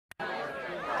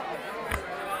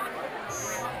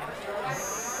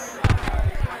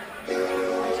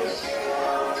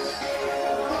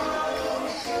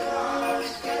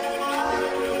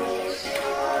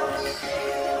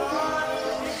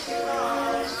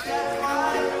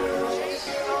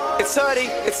It's 30,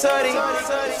 it's 30.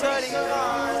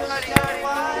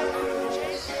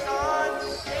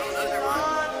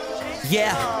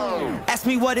 Yeah. Ask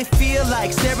me what it feel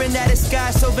like, staring at the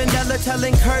sky so vanilla,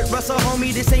 telling Kurt Russell,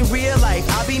 homie, this ain't real life.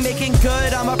 I'll be making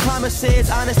good on my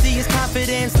promises. Honesty is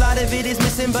confidence, a lot of it is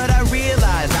missing, but I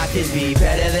realize I could be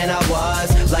better than I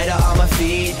was. Lighter on my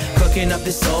feet, cooking up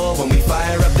the soul when we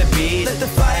fire up the beat. Let the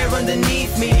fire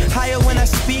underneath me, higher when I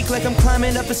speak, like I'm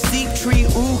climbing up a steep tree.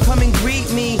 Ooh, come and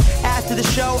greet me. After the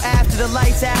show, after the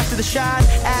lights, after the shine,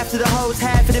 after the hoes,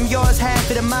 half of them yours, half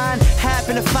of them mine.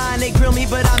 Happen to find they grill me,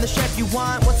 but I'm the chef you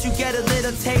want. Once you get a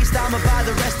little taste, I'ma buy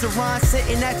the restaurant.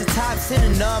 Sitting at the top,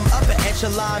 synonym, upper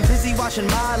echelon. Busy watching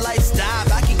my life stop,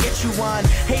 I can get you one.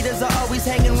 Haters are always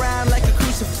hanging around like a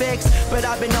crucifix, but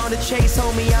I've been on the chase,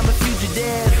 homie, I'm a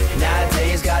fugitive.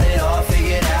 Nowadays got it all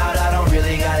figured out, I don't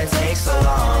really gotta take so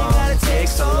long.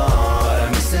 But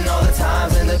I'm missing all the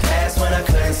times in the past when I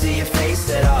couldn't see your face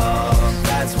at all.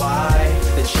 That's why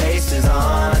the chase is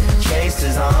on, chase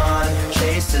is on,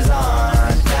 chase is on.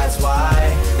 That's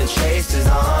why the chase is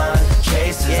on,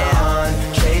 chase is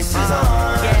on, chase is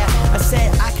on. Yeah, I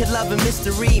said I could love a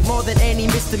mystery more than any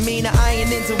misdemeanor. I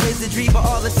ain't into wizardry, but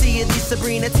all I see is these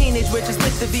Sabrina teenage witches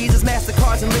with the visas,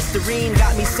 MasterCards, and Listerine.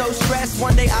 Got me so stressed,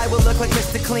 one day I will look like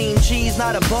Mr. Clean. G's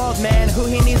not a bald man, who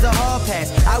he needs a hall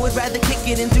pass. I would rather kick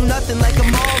it and do nothing like a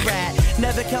mall rat.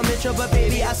 Never kill Mitchell, but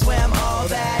baby, I swear I'm all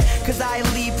that. Cause I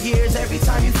leap years every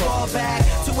time you fall back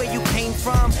to where you came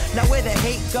from. Now where the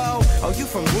hate go? Oh, you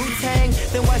from Wu-Tang?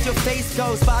 Then why's your face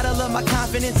go? Bottle of my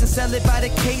confidence and sell it by the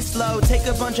caseload. Take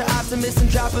a bunch of optimists and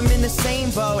drop them in the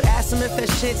same boat. Ask them if that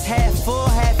shit's half full,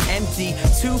 half empty.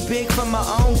 Too big for my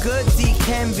own good, D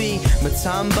can be.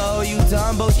 Matumbo, you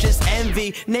dumbos just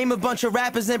envy. Name a bunch of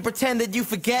rappers and pretend that you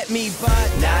forget me.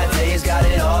 But nowadays got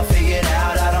it all figured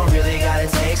out, I don't really gotta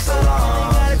take so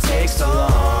long. But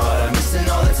I'm missing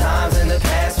all the times in the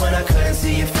past when I couldn't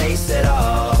see your face at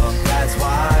all. That's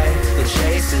why the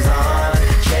chase is on,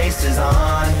 chase is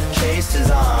on, chase is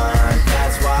on.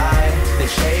 That's why the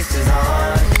chase is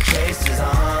on, chase is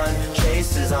on,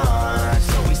 chase is on.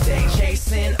 So we stay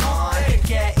chasing on,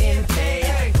 getting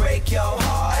paid, break your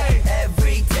heart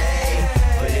every day.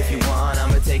 But if you want,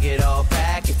 I'ma take it all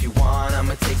back. If you want,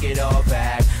 I'ma take it all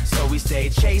back. So we stay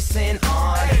chasing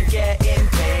on, getting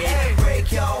paid,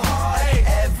 break your heart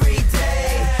every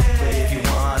day. But if you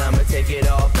want, I'ma take it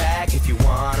all back. If you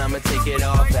want, I'ma take it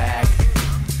all back.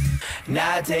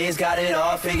 Nowadays got it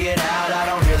all figured out, I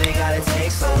don't really gotta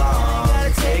take so long.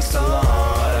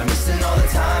 But I'm missing all the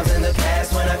times in the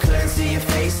past when I